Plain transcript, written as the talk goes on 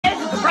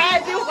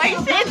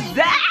shit's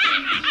that.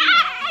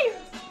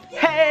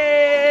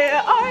 Hey,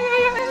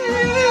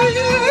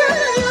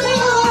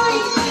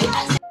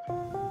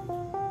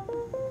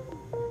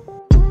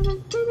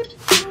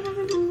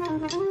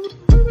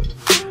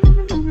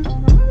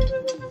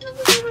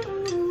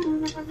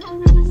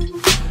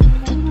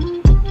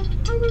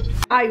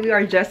 Alright, we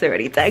are just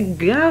ready to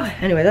go.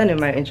 Anyway, that didn't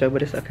my intro,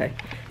 but it's okay.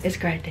 It's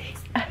grad day.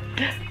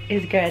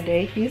 It's grad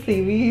day. You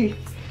see me.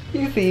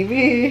 You see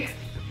me.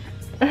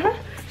 So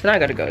now I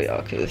gotta go,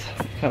 y'all, because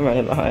I'm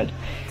running behind.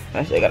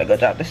 I still gotta go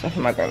drop this stuff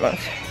for my grandma's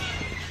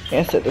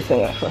and set this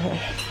thing up for her.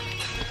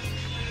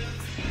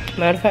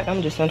 Matter of fact,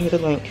 I'm just sending her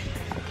the link.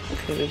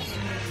 Because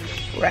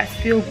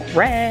GRASSFIELD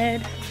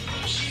grad.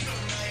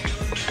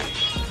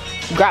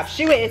 Grab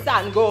shoe it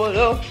and go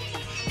though.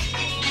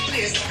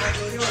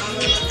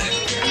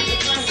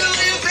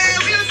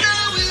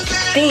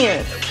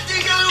 Dance.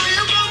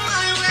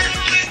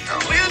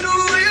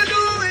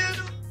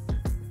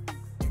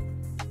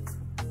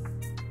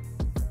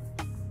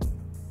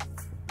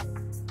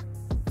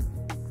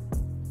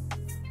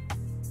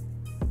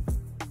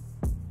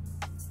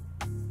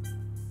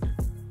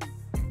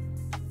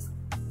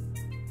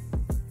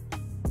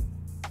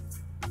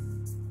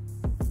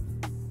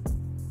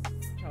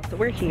 So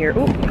we're here.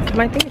 Oh,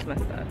 my thing is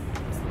messed up.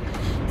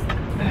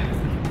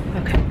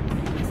 Okay.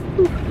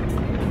 Ooh.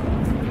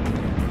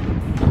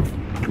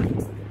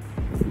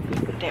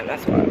 Damn,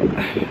 that's why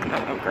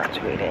I'm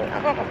graduating.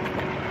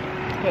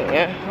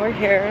 Yeah, we're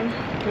here.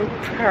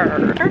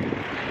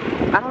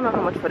 I don't know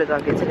how much footage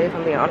I'll get today, if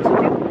I'm being honest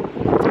with you.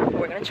 But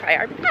we're gonna try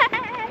our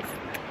best.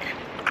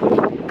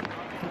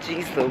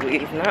 Jeez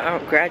Louise, not I'll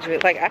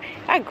graduate. Like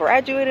I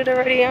graduated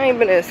already. I ain't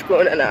been in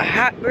school in a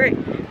hot break.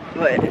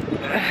 But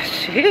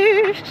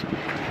sheesh,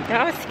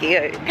 now I'm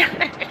scared.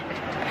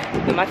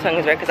 But my tongue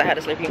is red because I had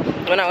a Slurpee.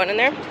 When I went in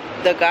there,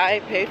 the guy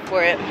paid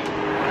for it.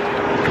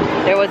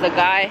 There was a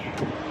guy,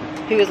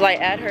 he was like,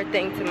 add her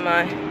thing to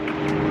my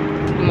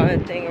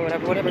thing or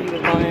whatever he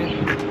was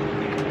buying.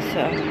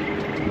 So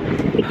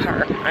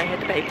I had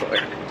to pay for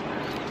it.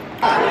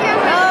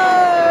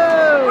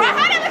 Oh! Bro,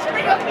 how did I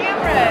bring your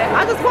camera?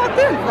 I just walked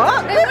in,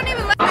 fuck. They wouldn't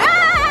even look.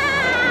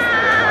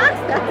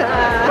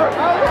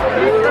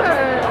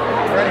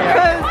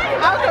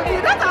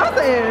 That's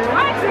awesome.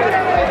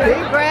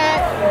 Big Brad,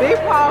 Big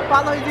Paul,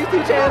 follow his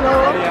YouTube channel.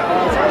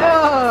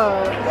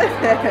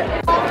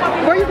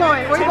 Where you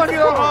going? Where you going to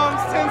school?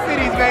 10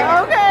 cities, baby.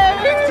 Okay.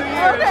 Next 2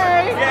 years.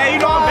 Okay. Yeah, you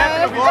know I'm back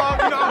in the vlog.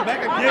 You know I'm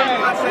back again. You know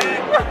what I'm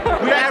saying?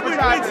 We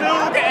advertise too.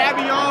 Look at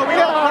Abby on. We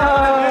all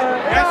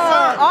yes,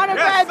 sir. Honor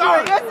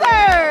graduate. Yes,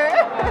 sir.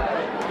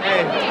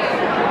 Hey.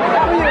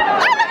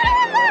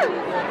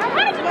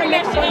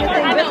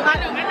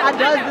 I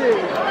does it.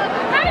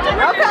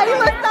 Okay, you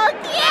look so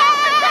cute.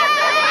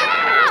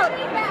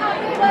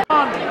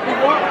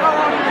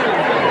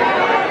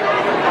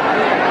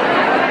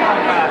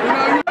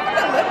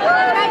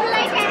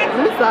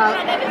 What's up?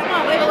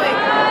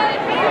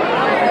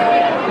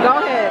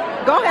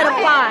 Go ahead,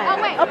 apply. Oh,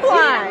 wait.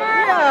 Apply.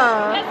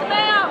 Yeah. Yes,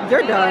 ma'am.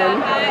 You're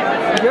done.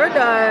 You're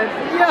done.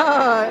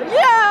 Yeah.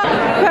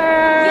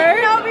 Yeah.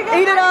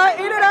 Eat it up.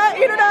 Eat it up.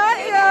 Eat it up.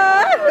 Yeah.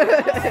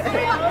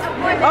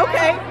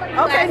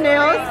 Okay,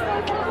 nails.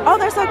 Oh,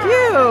 they're so cute.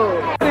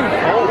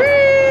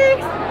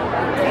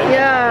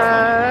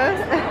 Yeah.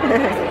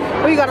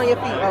 What you got on your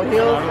feet? Oh,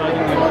 heels?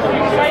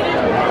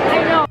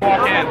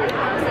 Okay,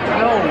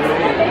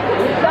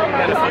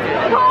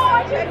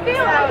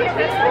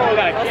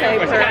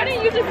 How did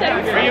you just say?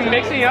 Are you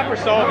mixing up or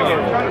solving it?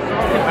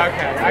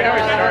 Okay, I know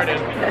we started.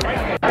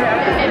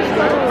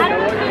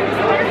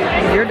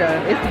 You're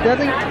done. It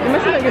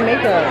messing up your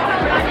makeup.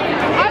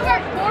 I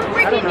worked 4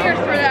 freaking years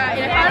for that,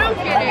 and if I don't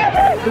get it.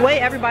 The way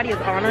everybody is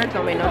honored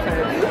don't make no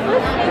sense.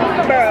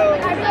 Bro.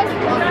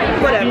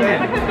 Whatever.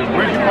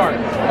 Where's your part?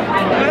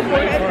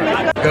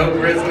 Go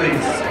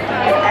Grizzlies.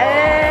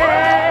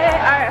 Hey,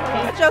 alright.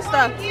 What's your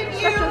stuff?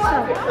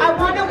 I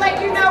want to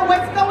let you know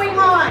what's going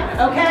on,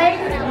 okay?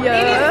 Yeah.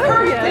 It is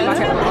currently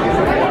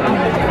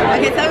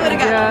Okay, tell me what I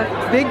got.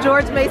 Yeah. Big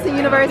George Mason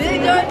University.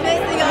 Big George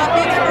Mason, y'all.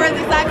 Future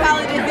forensic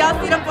psychologist. Y'all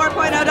see them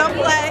 4.0, don't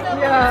play.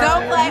 Yeah.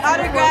 Don't play.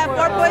 Autograph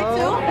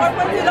 4.2.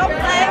 4.2, don't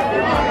play.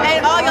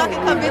 And all y'all can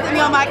come visit me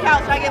on my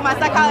couch so I get my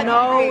psychology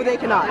No, degree. they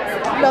cannot.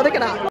 No, they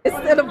cannot. It's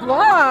in a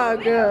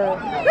vlog. Yeah.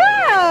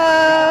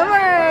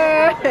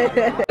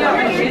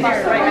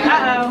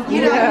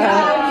 You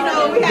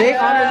know, we Big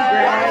honors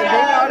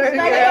grad. Big honors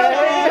grad.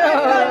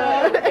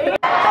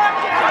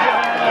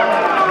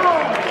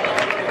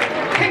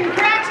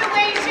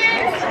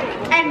 congratulations,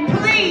 and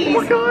please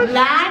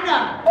line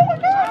up.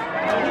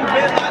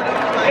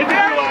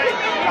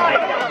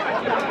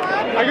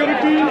 I gotta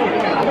pee.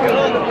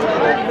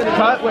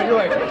 Cut. Wait, you're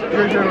right.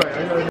 You're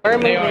right. We're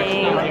moving.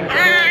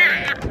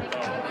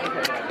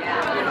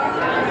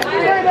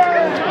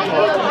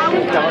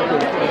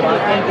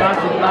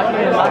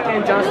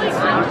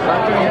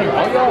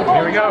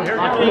 Here we go.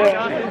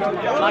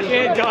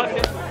 Lock-in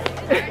Johnson.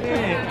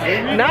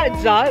 Not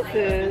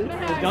Johnson.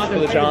 For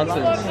the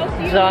Johnsons.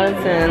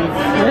 Johnsons.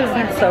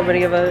 There's so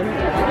many of us.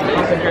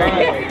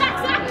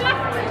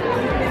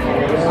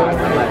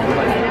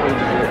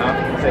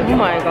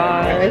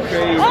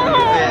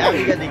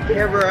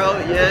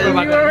 Camera, yeah.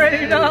 You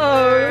already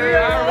know.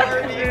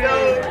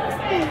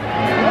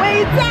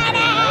 We did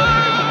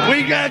it!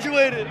 We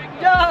graduated.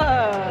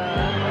 Yeah.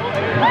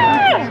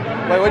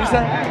 Wait, what'd you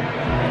say?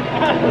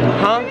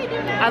 Huh?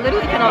 I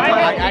literally cannot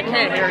find it. I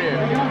can't hear you.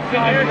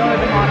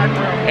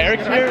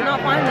 Eric's I here?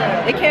 cannot find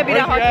them. It can't be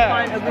that hard to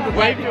find a group of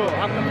black people.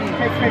 I'm confused.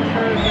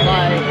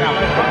 Like,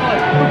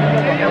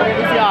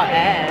 where's y'all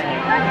at?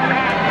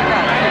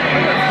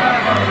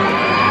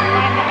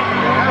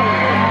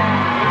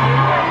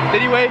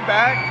 Did he wave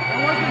back?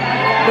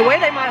 The way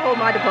they might hold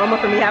my diploma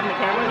for me having the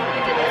camera.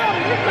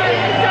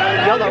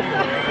 YOLO.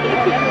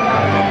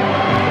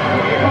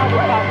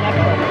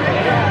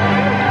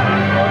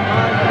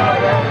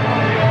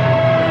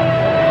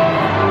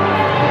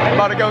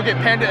 About to go get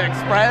Panda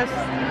Express.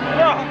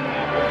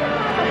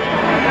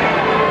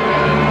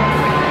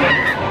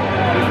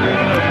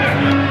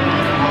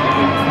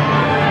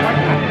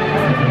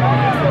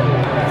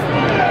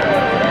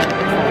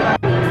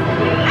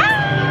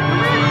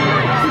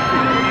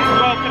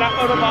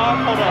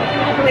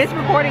 It's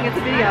recording, it's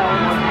a video.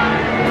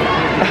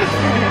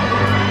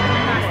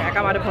 I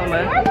got my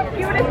diploma.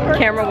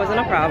 Camera wasn't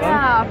a problem.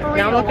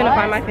 Now I'm looking to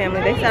find my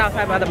family. They sat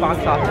outside by the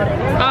box office.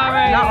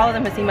 Not all of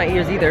them have seen my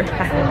ears either. Should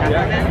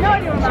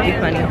be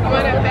funny.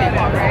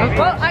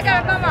 Well, I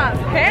gotta come up.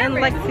 And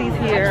Lexi's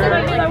here.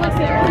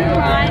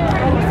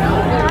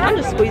 I'm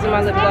just squeezing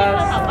my lip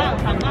gloss.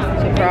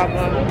 It's a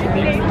problem.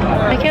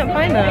 I can't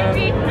find them.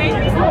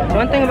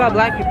 One thing about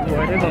black people,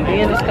 they're gonna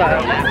be in the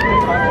sky.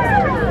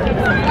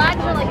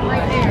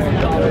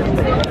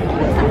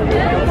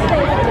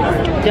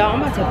 Y'all,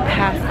 I'm about to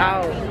pass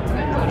out.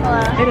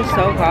 It is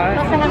so hot.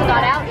 I haven't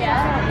got out yet.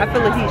 I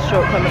feel the heat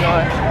stroke coming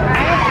on.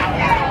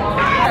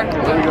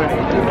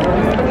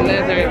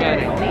 There's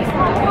everybody.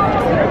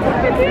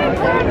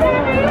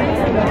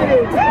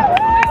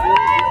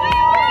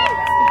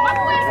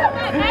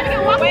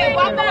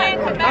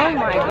 Oh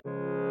my god.